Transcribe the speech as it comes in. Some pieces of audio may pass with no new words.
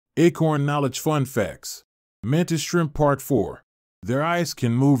Acorn Knowledge Fun Facts. Mantis Shrimp Part 4. Their eyes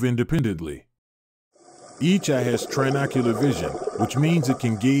can move independently. Each eye has trinocular vision, which means it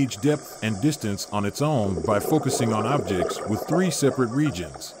can gauge depth and distance on its own by focusing on objects with 3 separate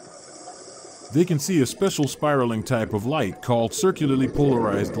regions. They can see a special spiraling type of light called circularly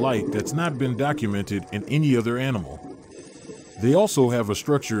polarized light that's not been documented in any other animal. They also have a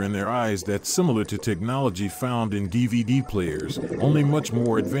structure in their eyes that's similar to technology found in DVD players, only much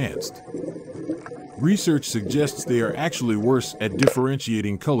more advanced. Research suggests they are actually worse at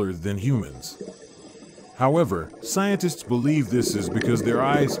differentiating color than humans. However, scientists believe this is because their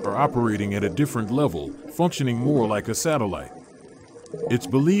eyes are operating at a different level, functioning more like a satellite. It's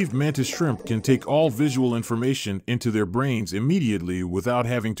believed mantis shrimp can take all visual information into their brains immediately without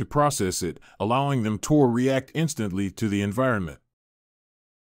having to process it, allowing them to react instantly to the environment.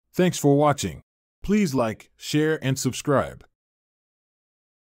 Thanks for watching. Please like, share, and subscribe.